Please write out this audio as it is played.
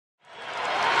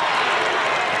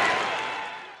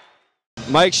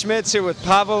Mike Schmitz here with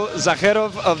Pavel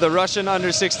Zakharov of the Russian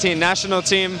under-16 national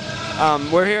team.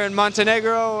 We're here in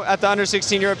Montenegro at the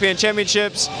under-16 European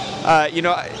Championships.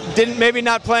 Maybe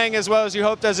not playing as well as you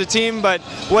hoped as a team, but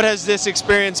what has this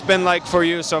experience been like for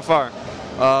you so far?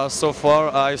 So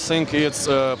far, I think it's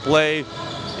play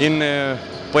in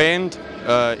paint,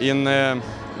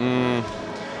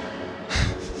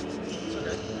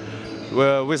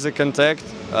 with the contact.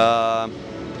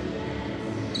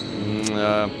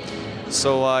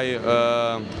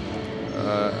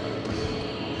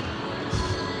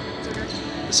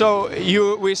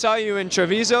 We saw you in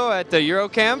Treviso at the Euro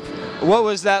Camp. What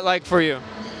was that like for you?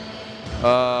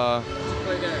 Play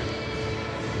there.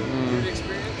 Good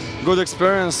experience? Good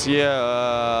experience,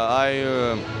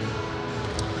 yeah.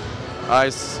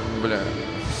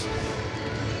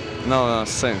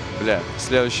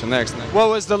 Next. What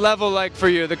was the level like for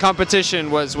you? The competition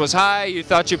was high? You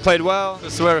thought you played well?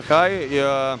 It's very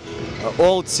high.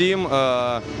 All team,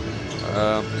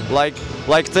 like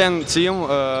 10 team,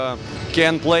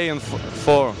 can play in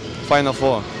Final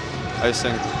Four, I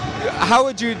think. How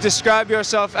would you describe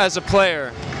yourself as a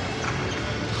player?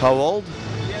 How old?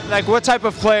 Like, what type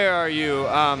of player are you?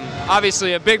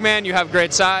 Obviously a big man, you have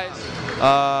great size.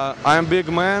 I'm a big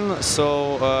man,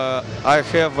 so I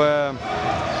have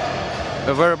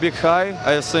a very big height,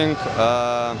 I think,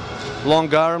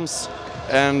 long arms,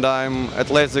 and I'm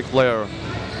athletic player.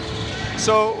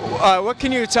 So what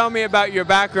can you tell me about your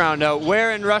background?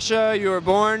 Where in Russia you were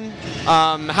born?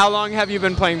 How long have you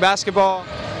been playing basketball?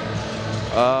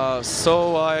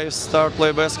 So I started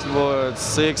playing basketball at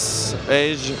 6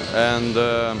 age, and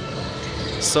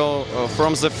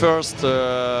from the first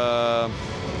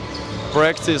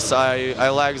practice I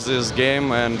like this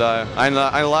game, and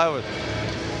I love it.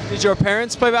 Did your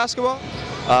parents play basketball?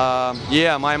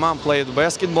 Yeah, my mom played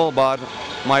basketball, but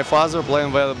my father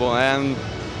played volleyball, and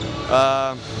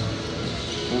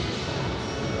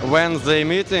when they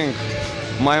meeting,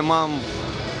 my mom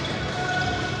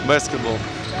basketball.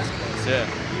 Yeah.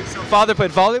 So father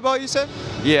played volleyball, you said?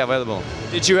 Yeah, volleyball.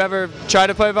 Did you ever try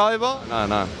to play volleyball?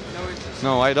 No.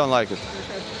 No, I don't like it.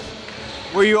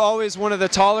 Were you always one of the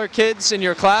taller kids in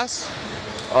your class?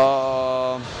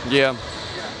 Yeah.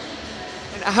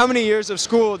 And how many years of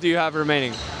school do you have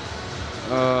remaining?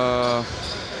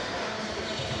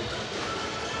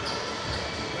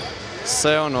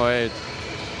 7 or 8.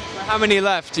 How many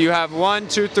left? Do you have 1,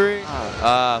 2, 3?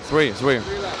 3. 3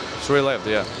 left. 3 left,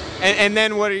 yeah. And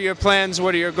then what are your plans?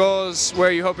 What are your goals? Where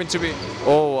are you hoping to be?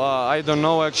 Oh, I don't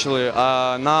know actually.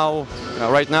 Right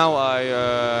now I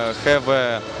have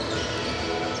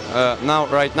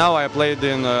right now I played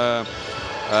in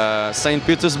St.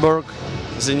 Petersburg,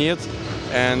 Zenit,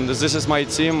 and this is my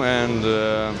team. And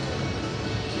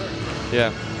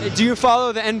yeah. Do you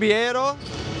follow the NBA at all?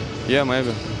 Yeah,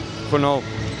 maybe. Who knows?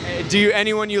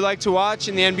 Anyone you like to watch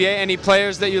in the NBA? Any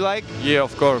players that you like? Yeah,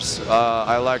 of course.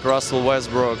 I like Russell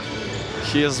Westbrook.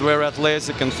 He is very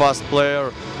athletic and fast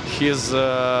player. He's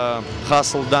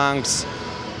hustle dunks.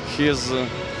 He's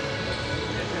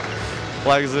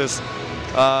like this.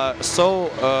 I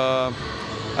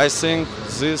think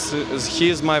he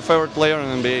is my favorite player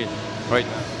in NBA right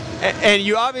now. And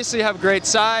you obviously have great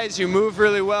size, you move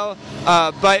really well,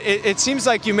 but it seems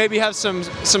like you maybe have some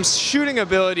shooting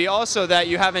ability also that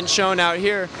you haven't shown out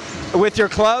here. With your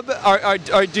club,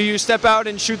 do you step out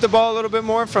and shoot the ball a little bit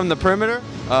more from the perimeter?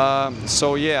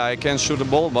 Yeah, I can shoot the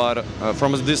ball, but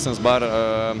from a distance. But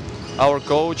our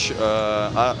coach,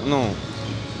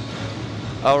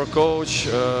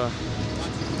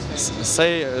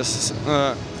 say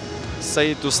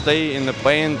to stay in the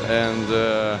paint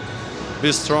and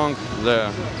be strong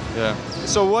there. Yeah.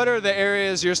 So what are the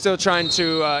areas you're still trying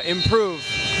to improve?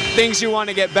 Things you want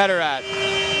to get better at?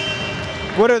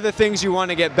 What are the things you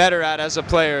want to get better at as a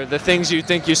player? The things you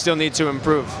think you still need to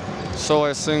improve? So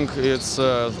I think it's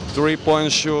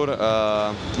three-point shoot,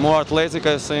 more athletic,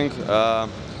 I think,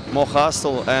 more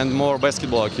hustle, and more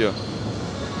basketball IQ.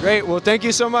 Great. Well, thank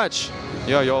you so much.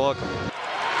 Yeah, you're welcome.